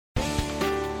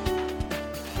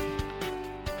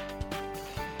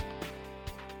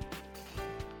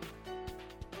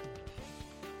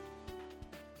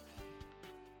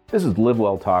This is Live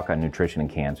Well Talk on Nutrition and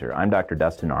Cancer. I'm Dr.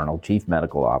 Dustin Arnold, Chief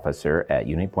Medical Officer at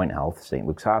Unity Point Health, St.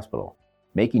 Luke's Hospital.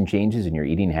 Making changes in your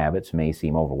eating habits may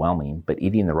seem overwhelming, but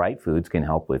eating the right foods can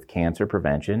help with cancer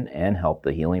prevention and help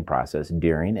the healing process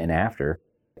during and after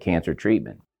cancer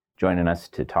treatment. Joining us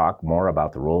to talk more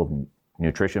about the role of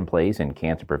nutrition plays in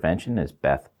cancer prevention is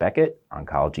Beth Beckett,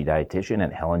 oncology dietitian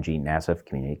at Helen G. Nassif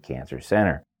Community Cancer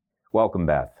Center. Welcome,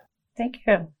 Beth. Thank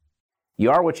you.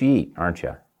 You are what you eat, aren't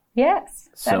you? Yes,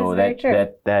 that is very true.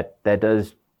 That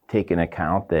does take into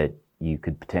account that you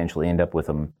could potentially end up with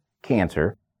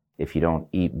cancer if you don't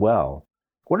eat well.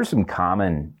 What are some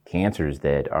common cancers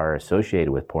that are associated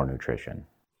with poor nutrition?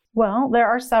 Well, there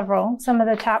are several. Some of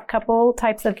the top couple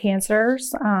types of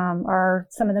cancers are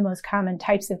some of the most common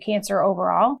types of cancer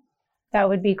overall. That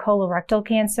would be colorectal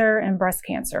cancer and breast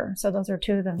cancer. So those are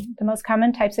two of the most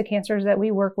common types of cancers that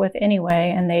we work with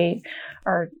anyway, and they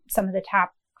are some of the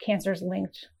top cancers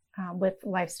linked with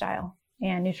lifestyle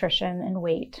and nutrition and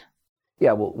weight.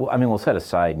 Yeah, we'll set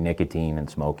aside nicotine and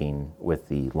smoking with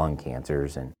the lung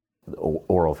cancers and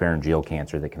oral pharyngeal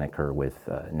cancer that can occur with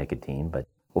nicotine, but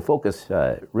we'll focus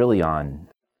really on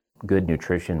good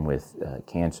nutrition with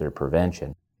cancer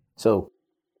prevention. So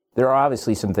there are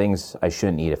obviously some things I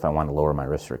shouldn't eat if I want to lower my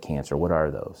risk for cancer. What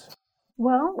are those?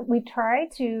 Well, we try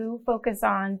to focus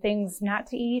on things not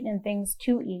to eat and things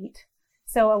to eat.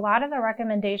 So a lot of the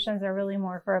recommendations are really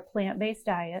more for a plant-based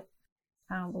diet.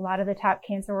 A lot of the top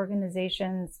cancer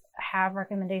organizations have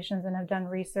recommendations and have done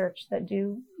research that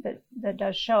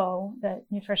does show that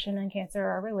nutrition and cancer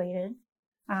are related.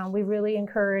 We really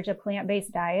encourage a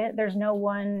plant-based diet. There's no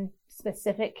one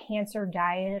specific cancer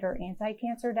diet or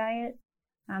anti-cancer diet.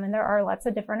 And there are lots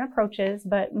of different approaches,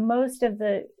 but most of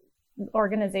the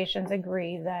organizations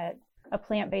agree that a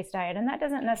plant-based diet, and that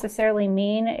doesn't necessarily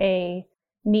mean a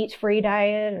meat-free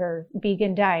diet or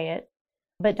vegan diet,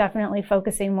 but definitely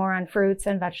focusing more on fruits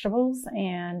and vegetables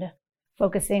and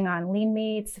focusing on lean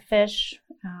meats, fish,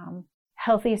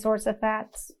 healthy source of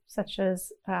fats such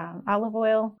as olive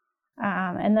oil,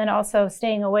 and then also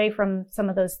staying away from some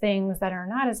of those things that are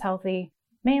not as healthy,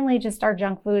 mainly just our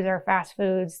junk foods, our fast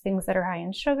foods, things that are high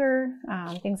in sugar,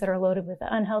 things that are loaded with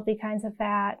the unhealthy kinds of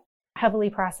fat, heavily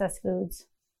processed foods,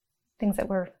 things that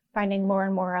we're finding more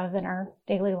and more of in our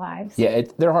daily lives. Yeah,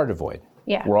 they're hard to avoid.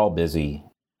 Yeah. We're all busy.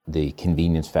 The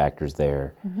convenience factor's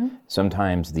there. Mm-hmm.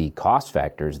 Sometimes the cost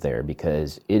factor's there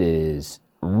because it is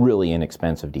really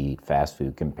inexpensive to eat fast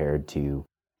food compared to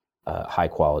high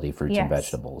quality fruits and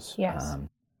vegetables. Yes.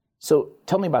 So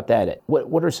tell me about that.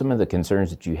 What are some of the concerns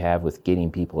that you have with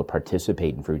getting people to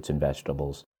participate in fruits and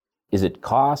vegetables? Is it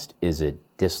cost? Is it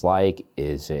dislike?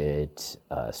 Is it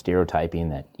stereotyping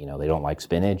that they don't like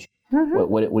spinach? Mm-hmm.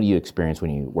 What do you experience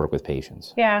when you work with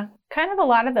patients? Yeah, kind of a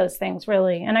lot of those things,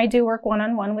 really. And I do work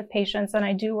one-on-one with patients, and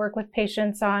I do work with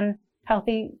patients on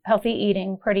healthy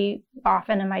eating pretty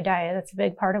often in my diet. That's a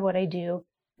big part of what I do.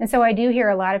 And so I do hear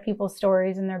a lot of people's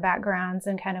stories and their backgrounds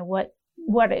and kind of what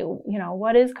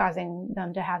is causing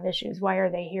them to have issues. Why are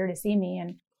they here to see me?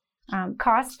 And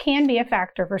cost can be a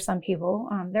factor for some people.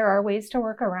 There are ways to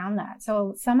work around that.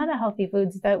 So some of the healthy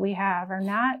foods that we have are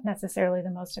not necessarily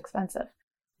the most expensive.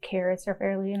 Carrots are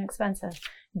fairly inexpensive.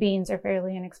 Beans are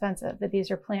fairly inexpensive, but these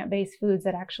are plant-based foods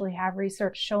that actually have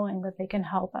research showing that they can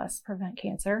help us prevent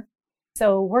cancer.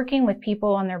 So working with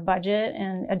people on their budget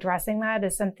and addressing that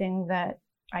is something that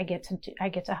I get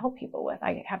to help people with.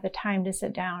 I have the time to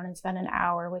sit down and spend an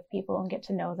hour with people and get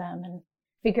to know them and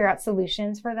figure out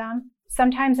solutions for them.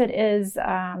 Sometimes it is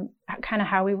kind of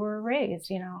how we were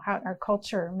raised, how our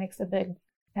culture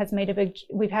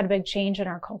we've had a big change in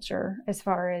our culture as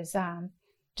far as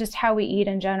just how we eat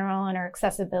in general, and our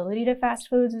accessibility to fast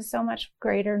foods is so much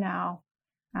greater now.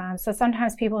 So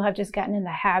sometimes people have just gotten in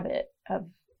the habit of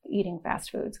eating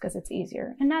fast foods because it's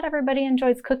easier. And not everybody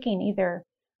enjoys cooking either.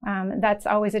 That's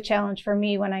always a challenge for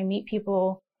me when I meet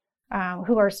people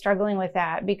who are struggling with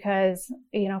that, because,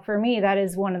 for me, that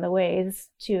is one of the ways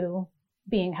to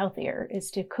being healthier is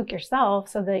to cook yourself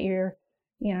so that you're,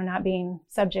 not being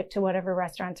subject to whatever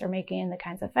restaurants are making, the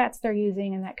kinds of fats they're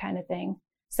using and that kind of thing.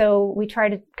 So we try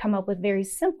to come up with very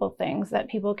simple things that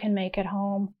people can make at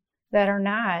home that are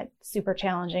not super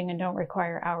challenging and don't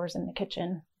require hours in the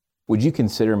kitchen. Would you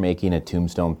consider making a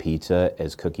tombstone pizza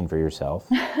as cooking for yourself?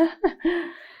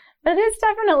 It is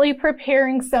definitely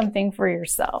preparing something for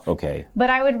yourself. Okay. But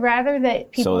I would rather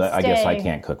that people stay... I guess I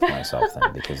can't cook for myself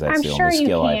then, because that's the only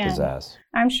skill I possess.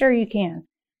 I'm sure you can.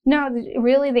 No,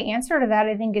 really the answer to that,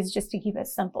 I think, is just to keep it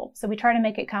simple. So we try to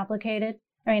make it complicated.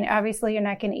 I mean, obviously you're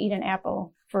not going to eat an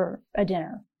apple for a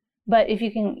dinner. But if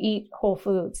you can eat whole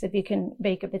foods, if you can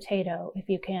bake a potato, if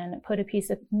you can put a piece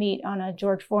of meat on a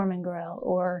George Foreman grill,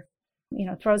 or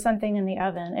throw something in the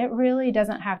oven. It really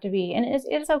doesn't have to be. And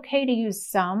it's okay to use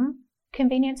some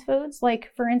convenience foods.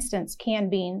 Like, for instance,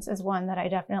 canned beans is one that I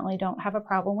definitely don't have a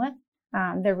problem with.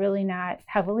 They're really not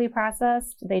heavily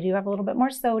processed. They do have a little bit more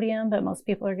sodium, but most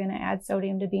people are going to add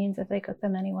sodium to beans if they cook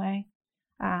them anyway.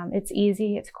 It's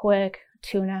easy, it's quick.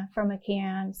 Tuna from a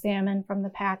can, salmon from the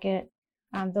packet.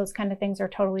 Those kind of things are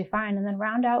totally fine. And then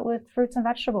round out with fruits and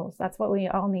vegetables. That's what we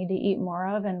all need to eat more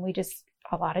of. And we just,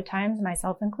 a lot of times,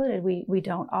 myself included, we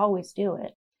don't always do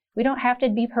it. We don't have to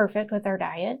be perfect with our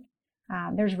diet.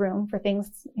 There's room for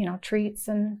things, treats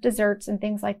and desserts and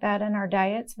things like that in our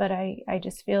diets. But I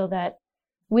just feel that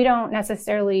we don't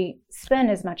necessarily spend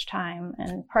as much time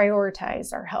and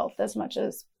prioritize our health as much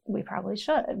as we probably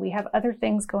should. We have other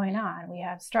things going on. We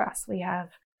have stress. We have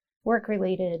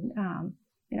work-related,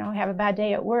 have a bad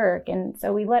day at work. And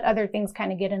so we let other things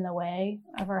kind of get in the way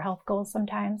of our health goals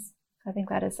sometimes. I think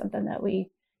that is something that we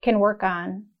can work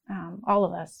on, all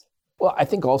of us. Well, I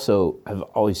think also, I've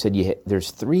always said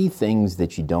there's three things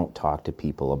that you don't talk to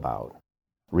people about: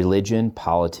 religion,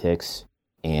 politics,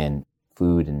 and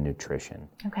food and nutrition.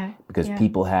 Okay. Because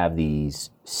people have these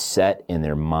set in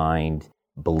their mind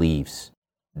beliefs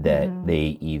that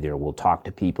they either will talk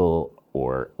to people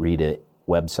or read a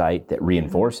website that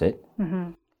reinforce it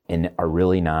and are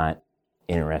really not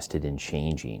interested in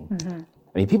changing.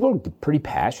 I mean, people are pretty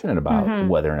passionate about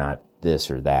whether or not this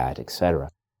or that, et cetera.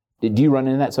 Do you run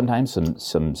into that sometimes,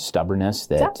 some stubbornness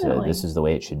that this is the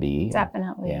way it should be?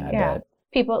 Definitely. Yeah.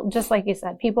 People, just like you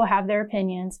said, people have their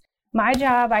opinions. My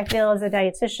job, I feel, as a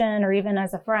dietitian or even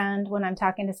as a friend, when I'm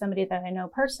talking to somebody that I know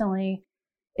personally,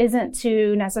 isn't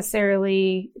to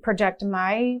necessarily project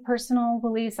my personal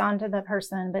beliefs onto the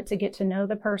person, but to get to know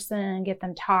the person and get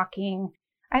them talking.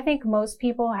 I think most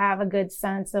people have a good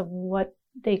sense of what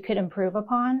they could improve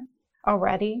upon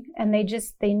already, and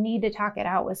they need to talk it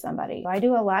out with somebody. I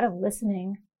do a lot of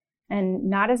listening and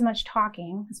not as much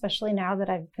talking, especially now that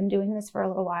I've been doing this for a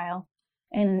little while.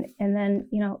 And then,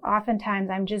 oftentimes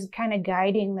I'm just kind of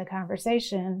guiding the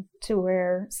conversation to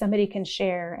where somebody can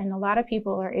share. And a lot of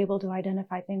people are able to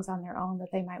identify things on their own that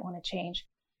they might want to change.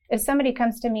 If somebody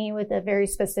comes to me with a very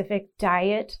specific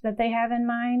diet that they have in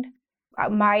mind,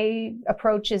 my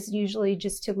approach is usually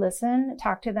just to listen,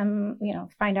 talk to them,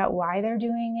 find out why they're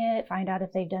doing it, find out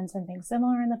if they've done something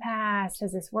similar in the past.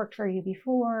 Has this worked for you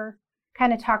before?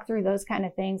 Kind of talk through those kind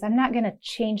of things. I'm not going to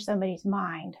change somebody's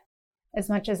mind as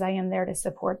much as I am there to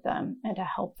support them and to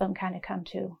help them kind of come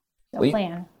to a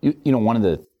plan. One of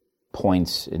the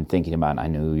points in thinking about, I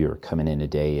knew you were coming in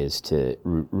today, is to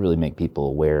really make people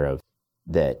aware of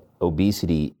that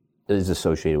obesity is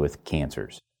associated with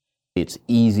cancers. It's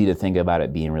easy to think about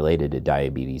it being related to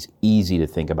diabetes, easy to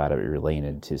think about it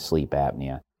related to sleep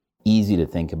apnea, easy to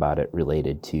think about it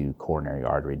related to coronary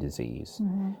artery disease.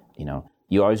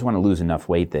 You always want to lose enough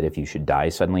weight that if you should die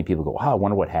suddenly, people go, wow, I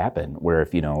wonder what happened. Where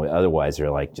if, otherwise they're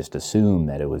like, just assume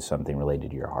that it was something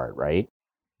related to your heart, right?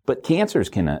 But cancers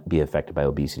can be affected by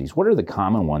obesity. What are the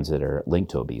common ones that are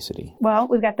linked to obesity? Well,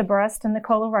 we've got the breast and the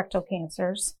colorectal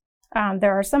cancers.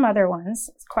 There are some other ones,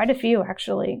 quite a few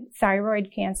actually.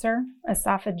 Thyroid cancer,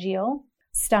 esophageal,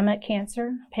 stomach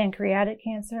cancer, pancreatic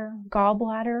cancer,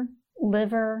 gallbladder,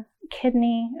 liver,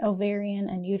 kidney, ovarian,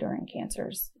 and uterine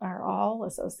cancers are all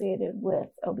associated with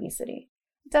obesity.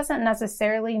 It doesn't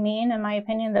necessarily mean, in my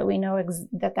opinion, that we know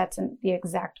that that's the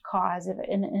exact cause of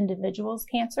an individual's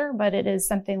cancer, but it is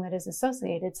something that is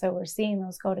associated. So we're seeing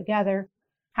those go together.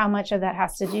 How much of that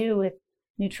has to do with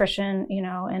nutrition,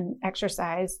 and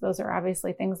exercise? Those are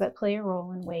obviously things that play a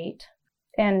role in weight.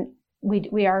 And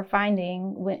we are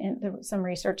finding, some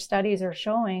research studies are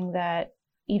showing that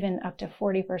even up to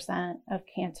 40% of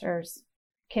cancers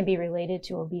can be related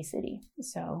to obesity.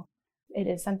 So it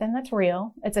is something that's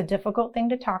real. It's a difficult thing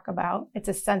to talk about. It's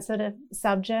a sensitive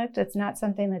subject. It's not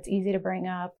something that's easy to bring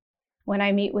up. When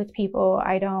I meet with people,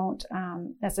 I don't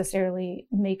necessarily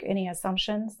make any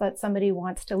assumptions that somebody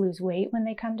wants to lose weight when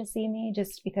they come to see me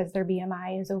just because their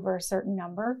BMI is over a certain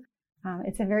number.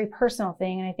 It's a very personal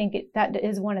thing, and I think that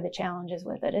is one of the challenges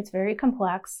with it. It's very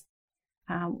complex.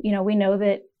 We know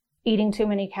that eating too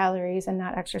many calories and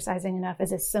not exercising enough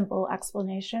is a simple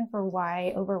explanation for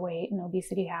why overweight and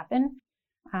obesity happen.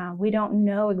 We don't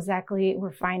know exactly.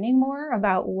 We're finding more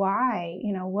about why,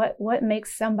 what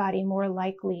makes somebody more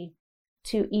likely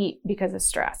to eat because of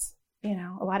stress.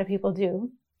 A lot of people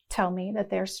do tell me that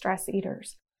they're stress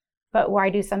eaters, but why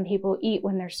do some people eat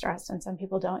when they're stressed and some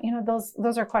people don't?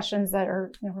 Those are questions that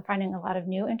are, we're finding a lot of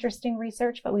new interesting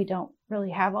research, but we don't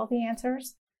really have all the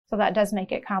answers. So that does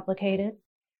make it complicated.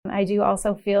 I do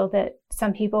also feel that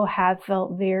some people have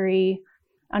felt very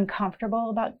uncomfortable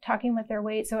about talking with their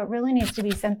weight. So it really needs to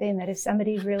be something that if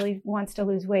somebody really wants to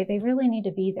lose weight, they really need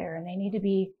to be there and they need to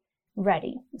be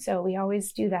ready. So we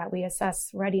always do that. We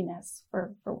assess readiness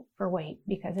for weight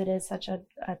because it is such a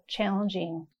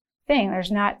challenging thing.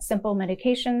 There's not simple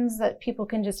medications that people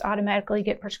can just automatically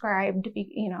get prescribed,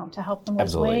 to help them lose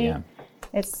Absolutely, weight.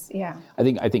 Yeah.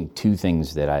 I think two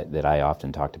things that I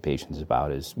often talk to patients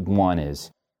about is, one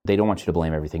is they don't want you to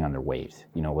blame everything on their weight,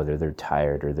 whether they're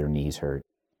tired or their knees hurt.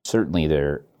 Certainly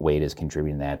their weight is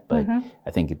contributing to that, but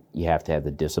I think you have to have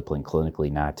the discipline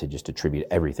clinically not to just attribute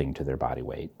everything to their body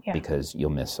weight because you'll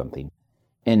miss something.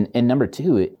 And number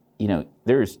two,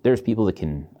 there's people that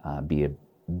can be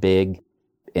big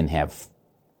and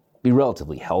be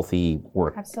relatively healthy,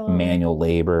 work Absolutely. manual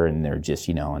labor, and they're just,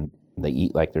 and they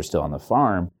eat like they're still on the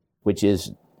farm, which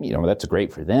is, that's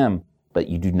great for them, but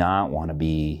you do not want to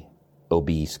be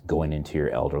obese going into your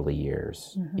elderly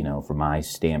years. From my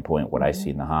standpoint, what I see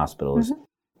in the hospital is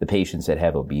the patients that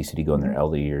have obesity go in their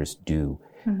elderly years do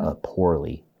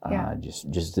poorly.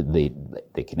 Just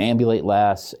they can ambulate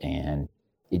less, and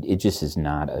it just is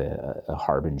not a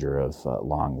harbinger of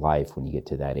long life when you get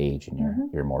to that age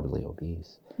and you're morbidly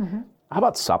obese. How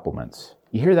about supplements?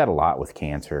 You hear that a lot with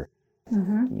cancer.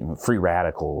 Free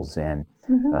radicals and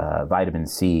vitamin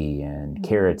C and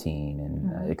keratin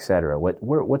and et cetera.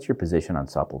 What's your position on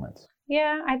supplements?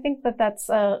 Yeah, I think that's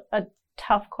a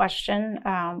tough question.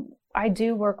 I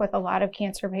do work with a lot of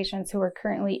cancer patients who are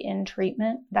currently in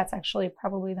treatment. That's actually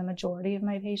probably the majority of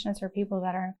my patients are people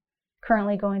that are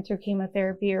currently going through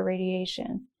chemotherapy or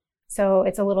radiation. So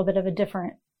it's a little bit of a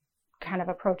different kind of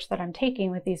approach that I'm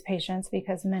taking with these patients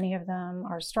because many of them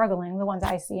are struggling, the ones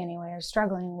I see anyway, are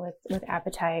struggling with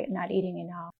appetite, not eating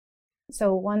enough.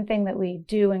 So one thing that we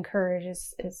do encourage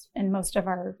is and most of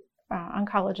our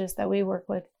oncologists that we work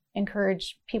with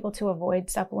encourage people to avoid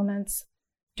supplements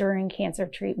during cancer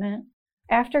treatment.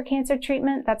 After cancer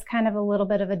treatment, that's kind of a little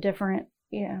bit of a different,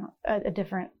 a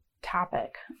different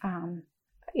topic.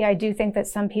 I do think that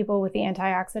some people with the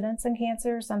antioxidants in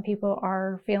cancer, some people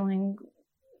are feeling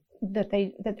that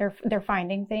they're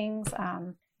finding things.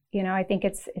 I think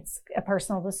it's a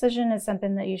personal decision. It's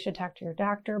something that you should talk to your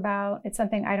doctor about. It's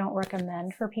something I don't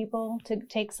recommend for people to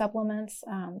take supplements.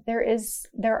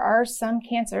 There are some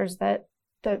cancers that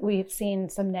we've seen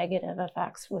some negative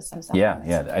effects with some supplements.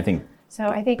 Yeah. I think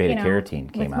beta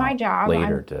carotene came with my out job,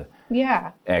 later to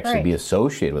actually be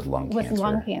associated with lung cancer. With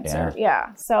lung cancer,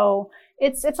 yeah. So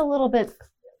it's a little bit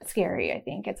scary. I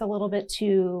think it's a little bit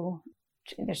too.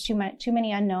 There's too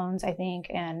many unknowns, I think,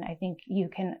 and I think you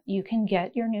can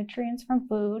get your nutrients from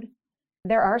food.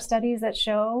 There are studies that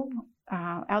show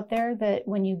out there that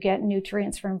when you get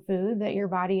nutrients from food, that your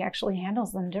body actually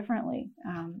handles them differently.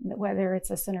 Whether it's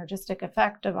a synergistic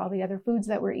effect of all the other foods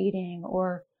that we're eating,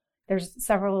 or there's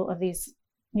several of these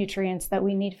nutrients that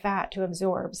we need fat to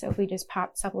absorb. So if we just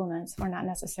pop supplements, we're not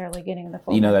necessarily getting the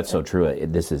full. That's so true.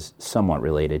 This is somewhat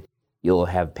related. You'll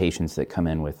have patients that come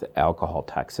in with alcohol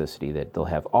toxicity that they'll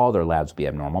have all their labs be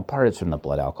abnormal. Part of it's from the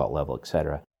blood alcohol level, et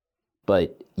cetera.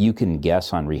 But you can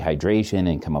guess on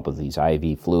rehydration and come up with these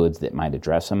IV fluids that might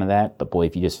address some of that. But boy,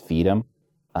 if you just feed them,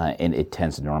 and it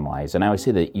tends to normalize. And I always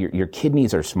say that your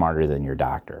kidneys are smarter than your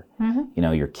doctor.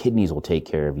 Your kidneys will take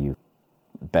care of you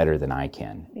better than I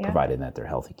can, provided that they're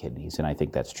healthy kidneys. And I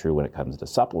think that's true when it comes to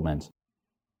supplements,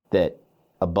 that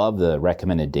above the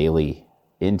recommended daily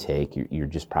intake, you're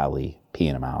just probably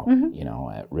peeing them out,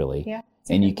 really. Yeah,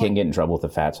 and you can get in trouble with the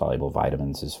fat-soluble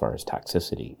vitamins as far as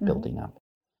toxicity building up.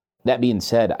 That being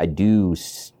said, I do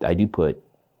put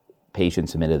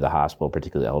patients admitted to the hospital,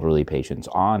 particularly elderly patients,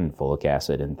 on folic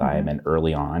acid and thiamine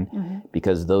early on,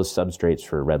 because those substrates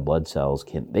for red blood cells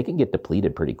can get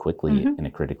depleted pretty quickly in a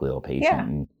critically ill patient.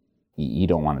 And you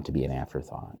don't want it to be an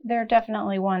afterthought. There are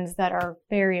definitely ones that are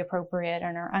very appropriate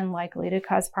and are unlikely to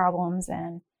cause problems,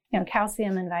 and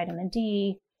calcium and vitamin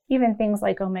D, even things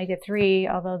like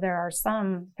omega-3, although there are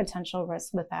some potential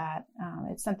risks with that.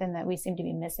 It's something that we seem to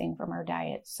be missing from our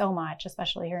diet so much,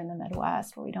 especially here in the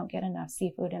Midwest, where we don't get enough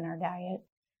seafood in our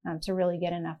diet to really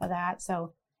get enough of that.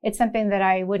 So it's something that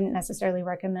I wouldn't necessarily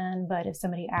recommend, but if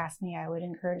somebody asked me, I would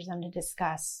encourage them to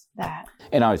discuss that.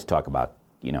 And I always talk about,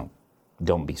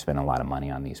 don't be spending a lot of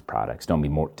money on these products. Don't be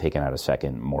taking out a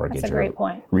second mortgage. That's a great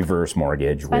point. Reverse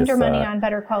mortgage. Spend your money on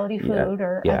better quality food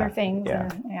or other things.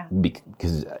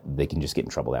 Because they can just get in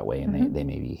trouble that way, and they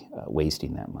may be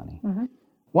wasting that money.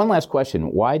 One last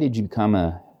question. Why did you become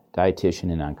a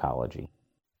dietitian in oncology?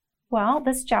 Well,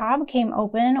 this job came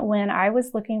open when I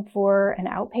was looking for an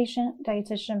outpatient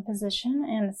dietitian position.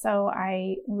 And so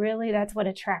that's what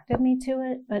attracted me to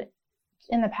it. But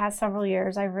in the past several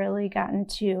years, I've really gotten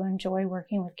to enjoy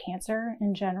working with cancer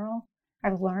in general.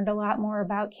 I've learned a lot more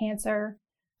about cancer.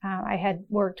 I had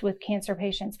worked with cancer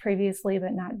patients previously,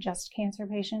 but not just cancer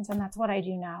patients, and that's what I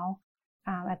do now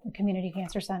at the Community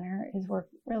Cancer Center, is work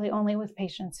really only with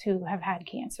patients who have had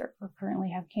cancer or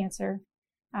currently have cancer.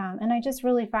 And I just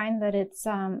really find that it's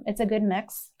a good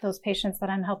mix. Those patients that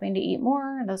I'm helping to eat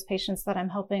more, those patients that I'm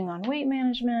helping on weight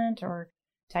management or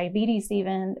diabetes,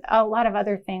 even a lot of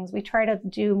other things. We try to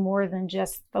do more than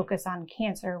just focus on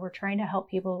cancer. We're trying to help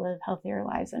people live healthier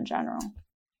lives in general.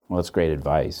 Well, that's great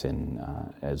advice. And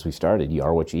as we started, you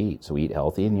are what you eat. So eat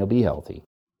healthy and you'll be healthy.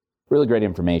 Really great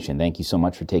information. Thank you so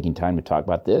much for taking time to talk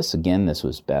about this. Again, this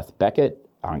was Beth Beckett,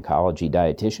 oncology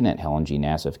dietitian at Helen G.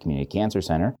 Nassif Community Cancer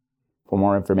Center. For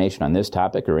more information on this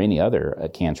topic or any other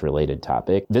cancer-related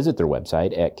topic, visit their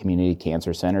website at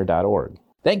communitycancercenter.org.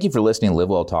 Thank you for listening to Live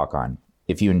Well Talk On.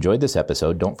 If you enjoyed this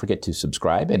episode, don't forget to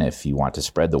subscribe. And if you want to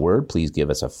spread the word, please give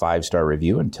us a 5-star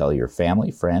review and tell your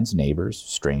family, friends, neighbors,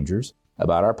 strangers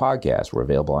about our podcast. We're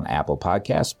available on Apple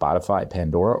Podcasts, Spotify,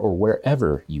 Pandora, or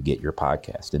wherever you get your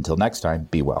podcast. Until next time,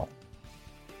 be well.